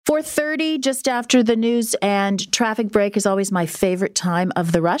4:30, just after the news and traffic break, is always my favorite time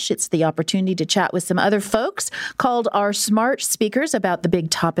of the rush. It's the opportunity to chat with some other folks called our smart speakers about the big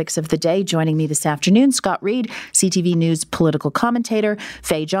topics of the day. Joining me this afternoon, Scott Reid, CTV News political commentator,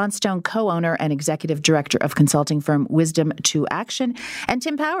 Fae Johnstone, co-owner and executive director of consulting firm Wisdom to Action, and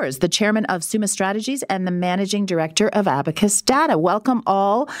Tim Powers, the chairman of Summa Strategies and the managing director of Abacus Data. Welcome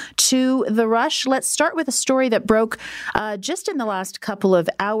all to the rush. Let's start with a story that broke just in the last couple of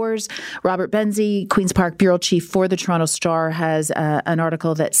hours. Robert Benzie, Queen's Park bureau chief for the Toronto Star, has an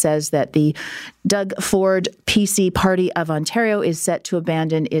article that says that the Doug Ford PC Party of Ontario is set to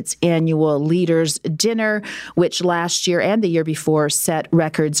abandon its annual Leaders' Dinner, which last year and the year before set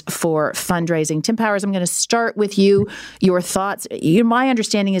records for fundraising. Tim Powers, I'm going to start with you. Your thoughts. My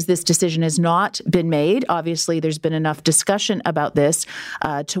understanding is this decision has not been made. Obviously, there's been enough discussion about this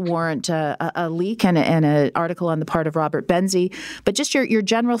to warrant a leak and an article on the part of Robert Benzie. But just your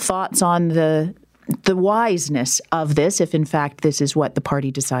general thoughts on the wiseness of this, if in fact this is what the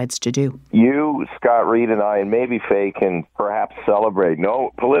party decides to do. You, Scott Reid, and I, and maybe Faye can perhaps celebrate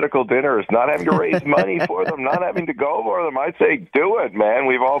no political dinners, not having to raise money for them, not having to go for them. I'd say do it, man.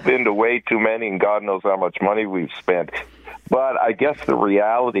 We've all been to way too many, and God knows how much money we've spent. But I guess the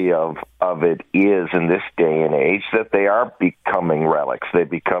reality of it is, in this day and age, that they are becoming relics. They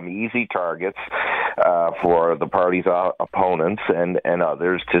become easy targets for the party's opponents and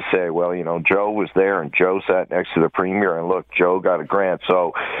others to say, well, Joe was there and Joe sat next to the premier, and look, Joe got a grant,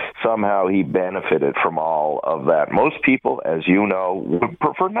 so somehow he benefited from all of that. Most people, as you know, would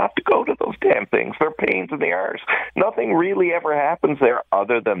prefer not to go to those damn things. They're pains in the arse. Nothing really ever happens there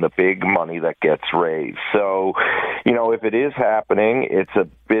other than the big money that gets raised. So, if it is happening, it's a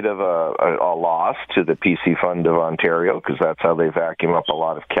bit of a loss to the PC Fund of Ontario, because that's how they vacuum up a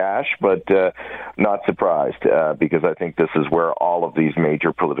lot of cash, but not surprised, because I think this is where all of these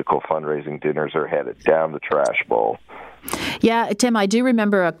major political fundraising dinners are headed, down the trash bowl. Yeah, Tim, I do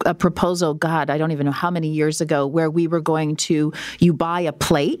remember a proposal, God, I don't even know how many years ago, where we were going to, you buy a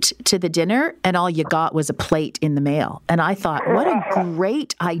plate to the dinner and all you got was a plate in the mail. And I thought, what a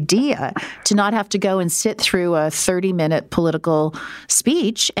great idea to not have to go and sit through a 30-minute political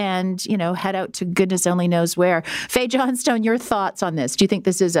speech and, head out to goodness only knows where. Fae Johnstone, your thoughts on this? Do you think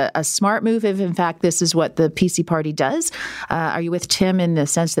this is a smart move if, in fact, this is what the PC party does? Are you with Tim in the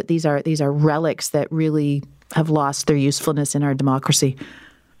sense that these are relics that really have lost their usefulness in our democracy?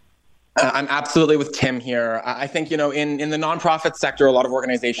 I'm absolutely with Tim here. I think, in the nonprofit sector, a lot of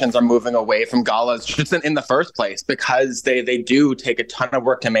organizations are moving away from galas just in the first place, because they do take a ton of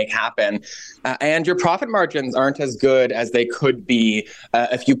work to make happen. And your profit margins aren't as good as they could be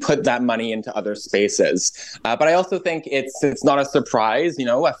if you put that money into other spaces. But I also think it's not a surprise,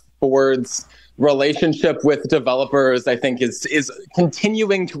 Ford's relationship with developers, I think, is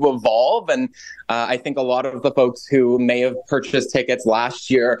continuing to evolve. And I think a lot of the folks who may have purchased tickets last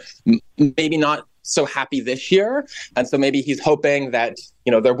year, maybe not so happy this year. And so maybe he's hoping that,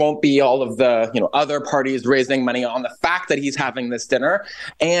 there won't be all of the, other parties raising money on the fact that he's having this dinner.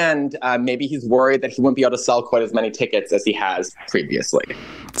 And maybe he's worried that he won't be able to sell quite as many tickets as he has previously.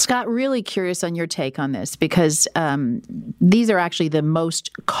 Scott, really curious on your take on this, because these are actually the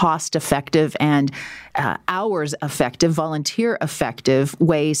most cost-effective and hours-effective, volunteer-effective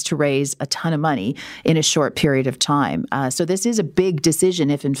ways to raise a ton of money in a short period of time. So this is a big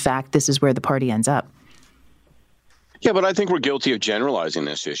decision if, in fact, this is where the party ends up. Yeah, but I think we're guilty of generalizing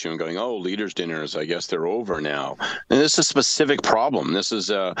this issue and going, leaders' dinners, I guess they're over now. And this is a specific problem. This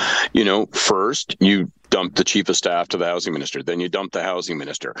is, first you dump the chief of staff to the housing minister, then you dump the housing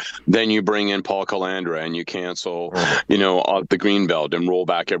minister, then you bring in Paul Calandra and you cancel, the Greenbelt and roll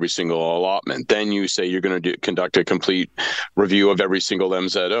back every single allotment. Then you say you're going to conduct a complete review of every single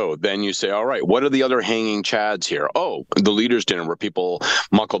MZO. Then you say, all right, what are the other hanging chads here? Oh, the leaders' dinner where people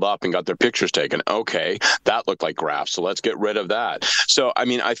muckled up and got their pictures taken. Okay, that looked like graft, so let's get rid of that. So,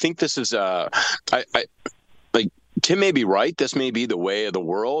 I think this is Tim may be right. This may be the way of the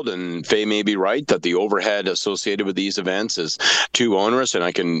world, and Faye may be right that the overhead associated with these events is too onerous and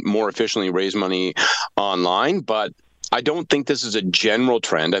I can more efficiently raise money online. But I don't think this is a general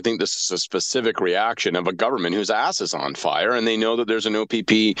trend. I think this is a specific reaction of a government whose ass is on fire, and they know that there's an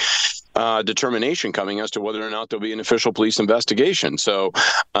OPP determination coming as to whether or not there'll be an official police investigation. So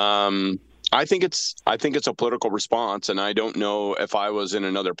I think it's a political response, and I don't know if I was in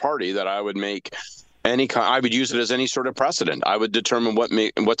another party that I would make I would use it as any sort of precedent. I would determine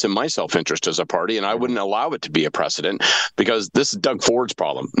what's in my self-interest as a party, and I wouldn't allow it to be a precedent, because this is Doug Ford's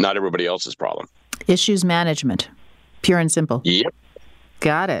problem, not everybody else's problem. Issues management, pure and simple. Yep.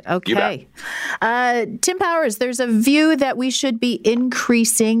 Got it. Okay. Tim Powers, there's a view that we should be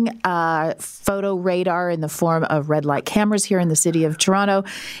increasing photo radar in the form of red light cameras here in the city of Toronto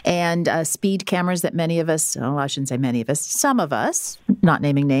and speed cameras that many of us, I shouldn't say many of us, some of us, not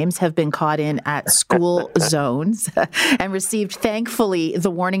naming names, have been caught in at school zones and received, thankfully, the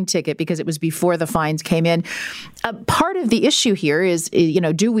warning ticket because it was before the fines came in. Part of the issue here is,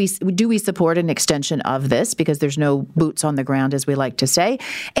 do we support an extension of this because there's no boots on the ground, as we like to say.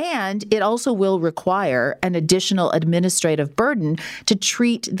 And it also will require an additional administrative burden to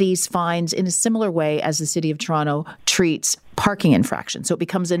treat these fines in a similar way as the City of Toronto treats parking infractions. So it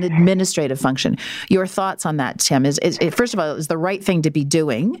becomes an administrative function. Your thoughts on that, Tim? Is first of all, is the right thing to be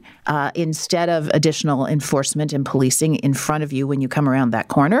doing instead of additional enforcement and policing in front of you when you come around that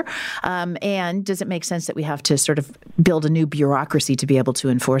corner? And does it make sense that we have to sort of build a new bureaucracy to be able to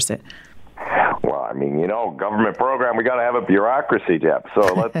enforce it? Well, I mean, government program, we got to have a bureaucracy, Deb. So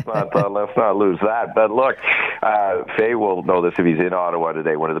let's not lose that. But look, Faye will know this if he's in Ottawa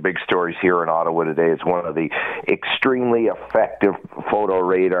today. One of the big stories here in Ottawa today is one of the extremely effective photo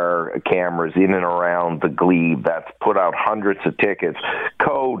radar cameras in and around the Glebe that's put out hundreds of tickets.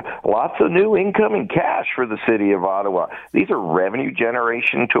 Code, lots of new incoming cash for the city of Ottawa. These are revenue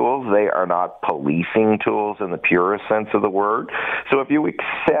generation tools. They are not policing tools in the purest sense of the word. So if you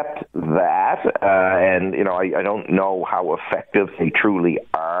accept that, and I don't know how effective they truly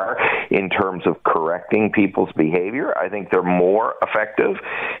are in terms of correcting people's behavior. I think they're more effective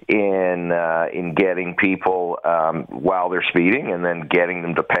in getting people while they're speeding and then getting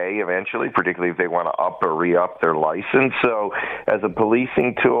them to pay eventually, particularly if they want to up or re-up their license. So as a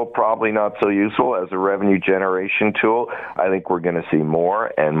policing tool, probably not so useful. As a revenue generation tool, I think we're going to see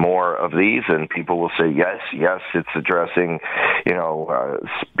more and more of these, and people will say, yes, it's addressing,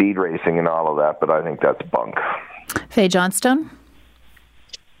 speed racing and all of that, but I think that's bunk. Fae Johnstone?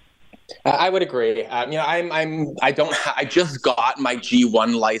 I would agree. I just got my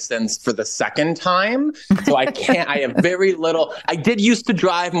G1 license for the second time, so I have very little. I did used to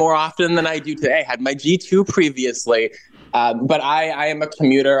drive more often than I do today. I had my G2 previously, but I am a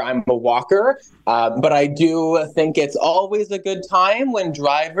commuter. I'm a walker. But I do think it's always a good time when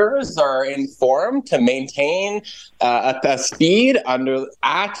drivers are informed to maintain a speed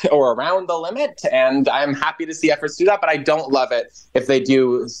at or around the limit. And I'm happy to see efforts to do that, but I don't love it if they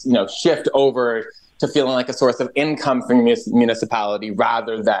do, shift over to feeling like a source of income for municipality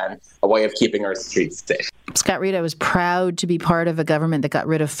rather than a way of keeping our streets safe. Scott Reid, I was proud to be part of a government that got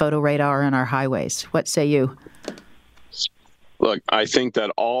rid of photo radar on our highways. What say you? Look, I think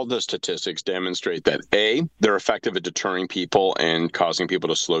that all the statistics demonstrate that, A, they're effective at deterring people and causing people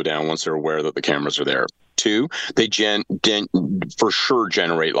to slow down once they're aware that the cameras are there. 2, they for sure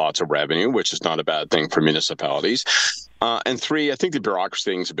generate lots of revenue, which is not a bad thing for municipalities. And 3, I think the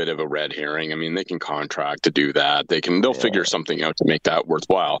bureaucracy thing is a bit of a red herring. I mean, they can contract to do that. They'll figure something out to make that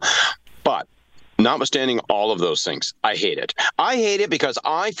worthwhile. But notwithstanding all of those things, I hate it. I hate it because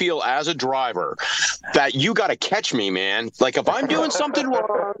I feel as a driver that you got to catch me, man. Like if I'm doing something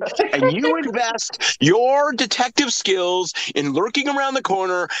wrong and you invest your detective skills in lurking around the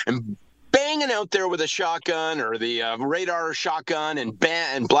corner and banging out there with a shotgun or the radar shotgun and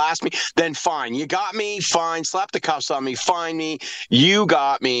blast me, then fine. You got me, fine. Slap the cuffs on me, fine me. You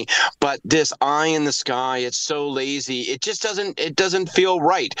got me. But this eye in the sky, it's so lazy. It just doesn't feel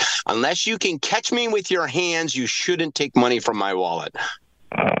right. Unless you can catch me with your hands, you shouldn't take money from my wallet.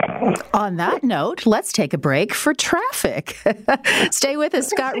 On that note, let's take a break for traffic. Stay with us.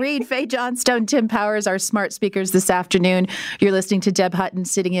 Scott Reid, Fae Johnstone, Tim Powers, our smart speakers this afternoon. You're listening to Deb Hutton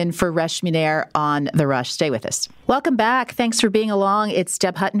sitting in for Rush Minair on The Rush. Stay with us. Welcome back. Thanks for being along. It's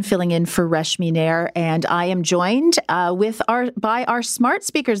Deb Hutton filling in for Rush Minair, and I am joined by our smart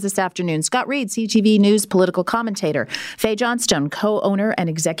speakers this afternoon. Scott Reid, CTV News Political commentator. Fae Johnstone, co-owner and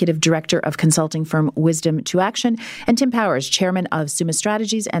executive director of consulting firm Wisdom to Action. And Tim Powers, chairman of Summa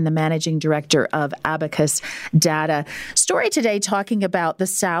Strategies and the managing director of Abacus Data. Story today talking about the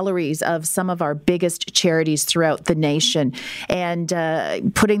salaries of some of our biggest charities throughout the nation and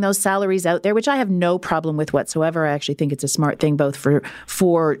putting those salaries out there, which I have no problem with whatsoever. I actually think it's a smart thing both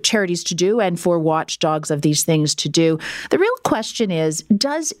for charities to do and for watchdogs of these things to do. The real question is,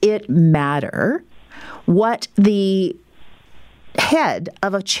 does it matter what the head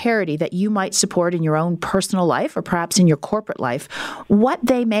of a charity that you might support in your own personal life or perhaps in your corporate life, what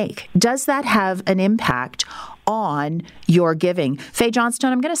they make? Does that have an impact on your giving? Fae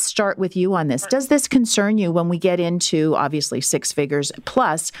Johnstone, I'm going to start with you on this. Does this concern you when we get into, obviously, 6 figures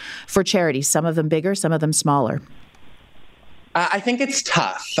plus for charities, some of them bigger, some of them smaller? I think it's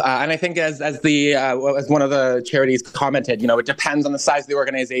tough, and I think as one of the charities commented, it depends on the size of the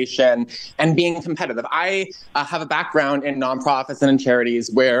organization and being competitive. I have a background in nonprofits and in charities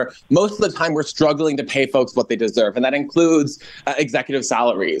where most of the time we're struggling to pay folks what they deserve, and that includes executive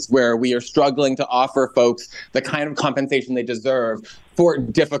salaries, where we are struggling to offer folks the kind of compensation they deserve for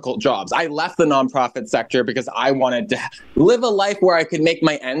difficult jobs. I left the nonprofit sector because I wanted to live a life where I could make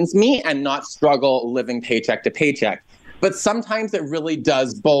my ends meet and not struggle living paycheck to paycheck. But sometimes it really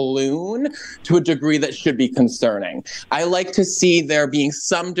does balloon to a degree that should be concerning. I like to see there being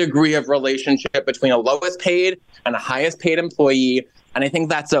some degree of relationship between a lowest paid and a highest paid employee. And I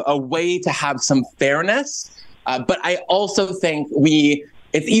think that's a way to have some fairness. But I also think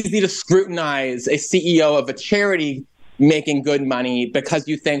it's easy to scrutinize a CEO of a charity making good money because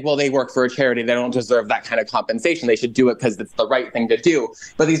you think, well, they work for a charity, they don't deserve that kind of compensation. They should do it because it's the right thing to do.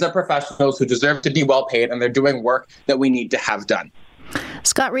 But these are professionals who deserve to be well paid, and they're doing work that we need to have done.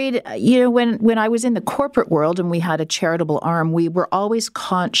 Scott Reid, when I was in the corporate world and we had a charitable arm, we were always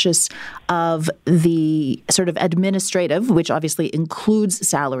conscious of the sort of administrative, which obviously includes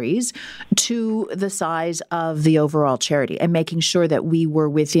salaries, to the size of the overall charity and making sure that we were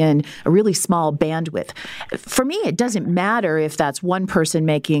within a really small bandwidth. For me, it doesn't matter if that's one person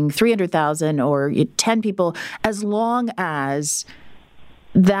making $300,000 or 10 people, as long as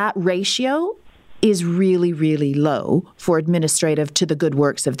that ratio is really, really low for administrative to the good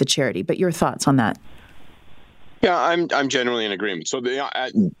works of the charity. But your thoughts on that? Yeah, I'm generally in agreement. So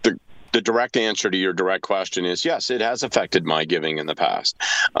the direct answer to your direct question is yes, it has affected my giving in the past.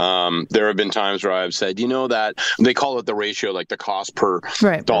 There have been times where I've said, that they call it the ratio, like the cost per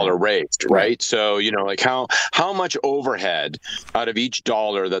dollar raised, right? So, like how much overhead out of each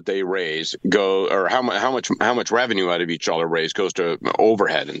dollar that they raise or how much revenue out of each dollar raised goes to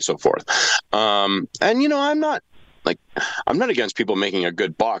overhead and so forth. And I'm not against people making a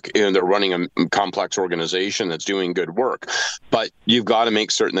good buck. They're running a complex organization that's doing good work, but you've got to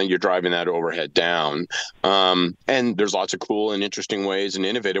make certain that you're driving that overhead down. And there's lots of cool and interesting ways and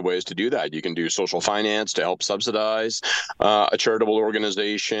innovative ways to do that. You can do social finance to help subsidize a charitable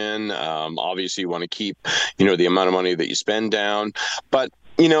organization. Obviously, you want to keep, the amount of money that you spend down. But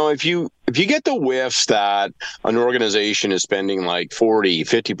if you get the whiffs that an organization is spending like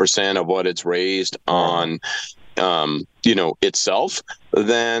 40-50% of what it's raised on itself,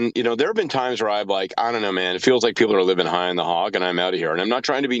 then, there have been times where I'm like, I don't know, man, it feels like people are living high on the hog and I'm out of here. And I'm not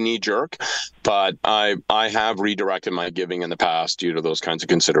trying to be knee jerk, but I have redirected my giving in the past due to those kinds of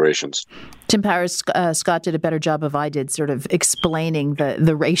considerations. Tim Powers, Scott did a better job of I did sort of explaining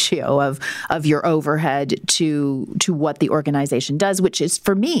the ratio of your overhead to what the organization does, which is,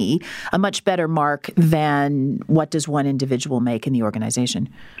 for me, a much better mark than what does one individual make in the organization.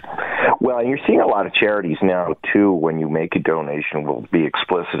 Well, and you're seeing a lot of charities now, too, when you make a donation, will be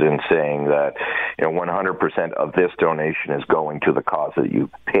explicit in saying that 100% of this donation is going to the cause that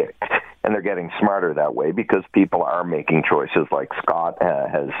you picked. And they're getting smarter that way because people are making choices like Scott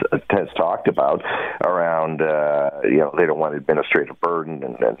has talked about around, they don't want administrative burden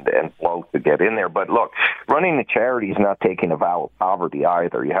and bloat to get in there. But look, running the charity is not taking a vow of poverty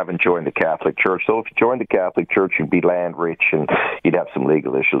either. You haven't joined the Catholic Church. So if you joined the Catholic Church, you'd be land rich and you'd have some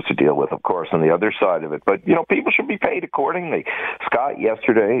legal issues to deal with, of course, on the other side of it. But, people should be paid accordingly. Scott,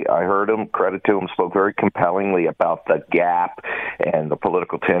 yesterday, I heard him, credit to him, spoke very compellingly about the gap and the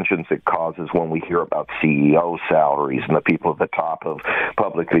political tensions it causes when we hear about CEO salaries and the people at the top of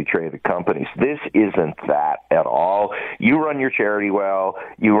publicly traded companies. This isn't that at all. You run your charity well,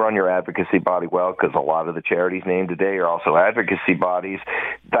 you run your advocacy body well, because a lot of the charities named today are also advocacy bodies.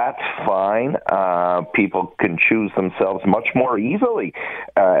 That's fine. People can choose themselves much more easily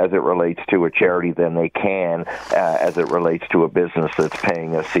as it relates to a charity than they can as it relates to a business that's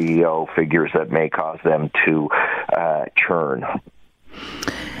paying a CEO figures that may cause them to churn.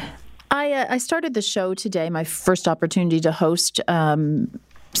 I started the show today, my first opportunity to host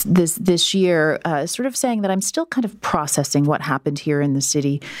this year, sort of saying that I'm still kind of processing what happened here in the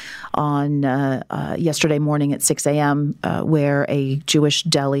city on yesterday morning at 6 a.m., where a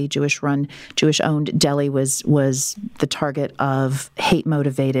Jewish-owned deli was the target of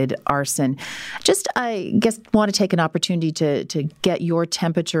hate-motivated arson. I guess, want to take an opportunity to get your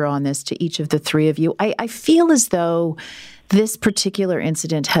temperature on this to each of the three of you. I feel as though this particular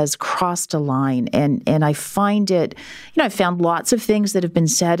incident has crossed a line, and I find it, I've found lots of things that have been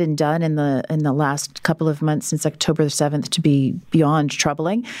said and done in the last couple of months since October 7th to be beyond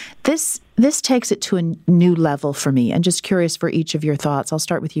troubling. This takes it to a new level for me, and just curious for each of your thoughts. I'll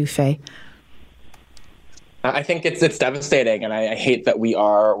start with you, Fae. I think it's devastating, and I hate that we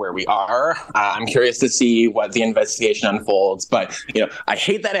are where we are. I'm curious to see what the investigation unfolds, but I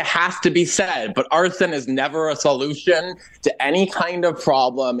hate that it has to be said, but arson is never a solution to any kind of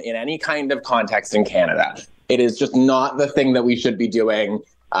problem in any kind of context in Canada. It is just not the thing that we should be doing.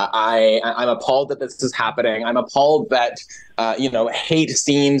 I'm appalled that this is happening. I'm appalled that, hate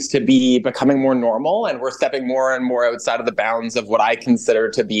seems to be becoming more normal, and we're stepping more and more outside of the bounds of what I consider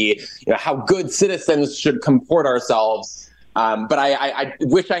to be, how good citizens should comport ourselves. But I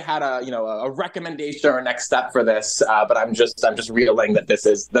wish I had a recommendation or a next step for this. But I'm just reeling that this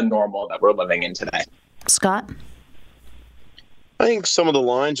is the normal that we're living in today. Scott? I think some of the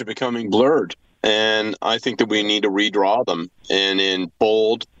lines are becoming blurred. And I think that we need to redraw them and in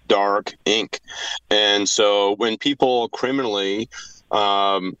bold, dark ink. And so when people criminally,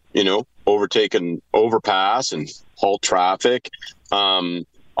 overtake an overpass and halt traffic,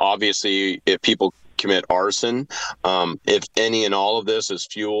 obviously if people commit arson, if any and all of this is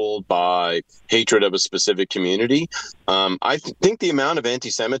fueled by hatred of a specific community, I think the amount of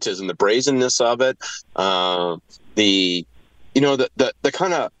anti-Semitism, the brazenness of it, the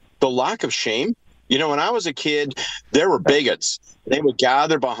kind of the lack of shame. When I was a kid, there were bigots. They would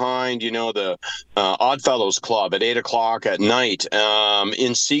gather behind, the Oddfellows Club at 8 o'clock at night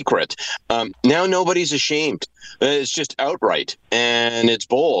in secret. Now nobody's ashamed. It's just outright, and it's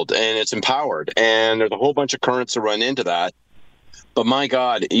bold, and it's empowered. And there's a whole bunch of currents that run into that. But my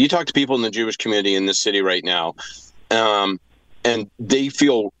God, you talk to people in the Jewish community in this city right now, and they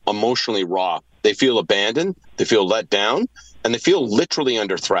feel emotionally raw. They feel abandoned. They feel let down. And they feel literally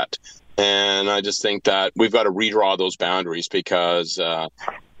under threat. And I just think that we've got to redraw those boundaries because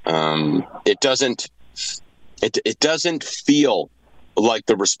it doesn't feel like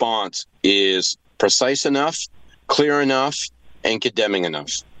the response is precise enough, clear enough, and condemning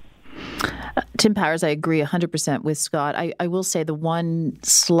enough. Tim Powers, I agree 100% with Scott. I will say the one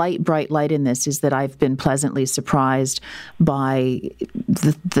slight bright light in this is that I've been pleasantly surprised by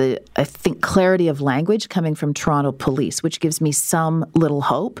the I think, clarity of language coming from Toronto Police, which gives me some little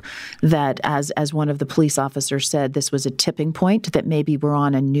hope that, as one of the police officers said, this was a tipping point, that maybe we're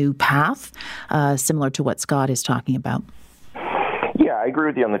on a new path, similar to what Scott is talking about. Yeah, I agree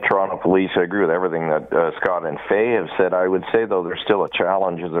with you on the Toronto Police. I agree with everything that Scott and Fae have said. I would say, though, there's still a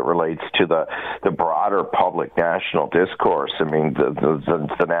challenge as it relates to the broader public national discourse. I mean,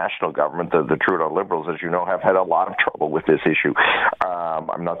 the national government, the Trudeau Liberals, as you know, have had a lot of trouble with this issue.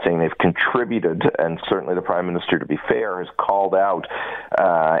 I'm not saying they've contributed, and certainly the Prime Minister, to be fair, has called out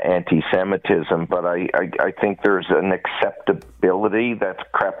anti-Semitism, but I think there's an acceptability that's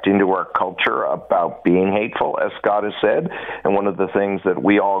crept into our culture about being hateful, as Scott has said, and one of the things that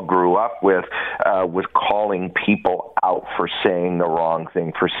we all grew up with was calling people out for saying the wrong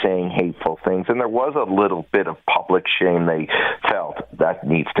thing, for saying hateful things. And there was a little bit of public shame they felt. That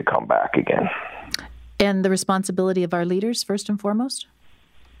needs to come back again. And the responsibility of our leaders, first and foremost?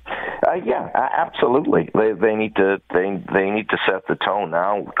 Yeah, absolutely. They need to set the tone.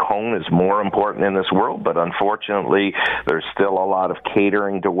 Now, tone is more important in this world, but unfortunately, there's still a lot of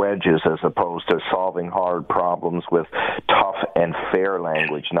catering to wedges as opposed to solving hard problems with tough and fair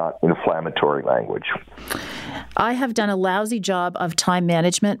language, not inflammatory language. I have done a lousy job of time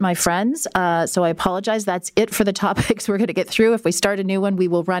management, my friends, so I apologize. That's it for the topics we're going to get through. If we start a new one, we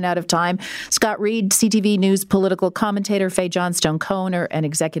will run out of time. Scott Reid, CTV News Political commentator, Fae Johnstone, co-owner and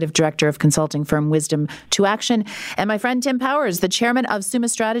executive director of consulting firm Wisdom to Action, and my friend Tim Powers, the chairman of Summa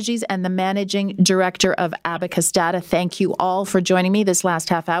Strategies and the managing director of Abacus Data. Thank you all for joining me this last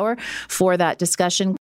half hour for that discussion.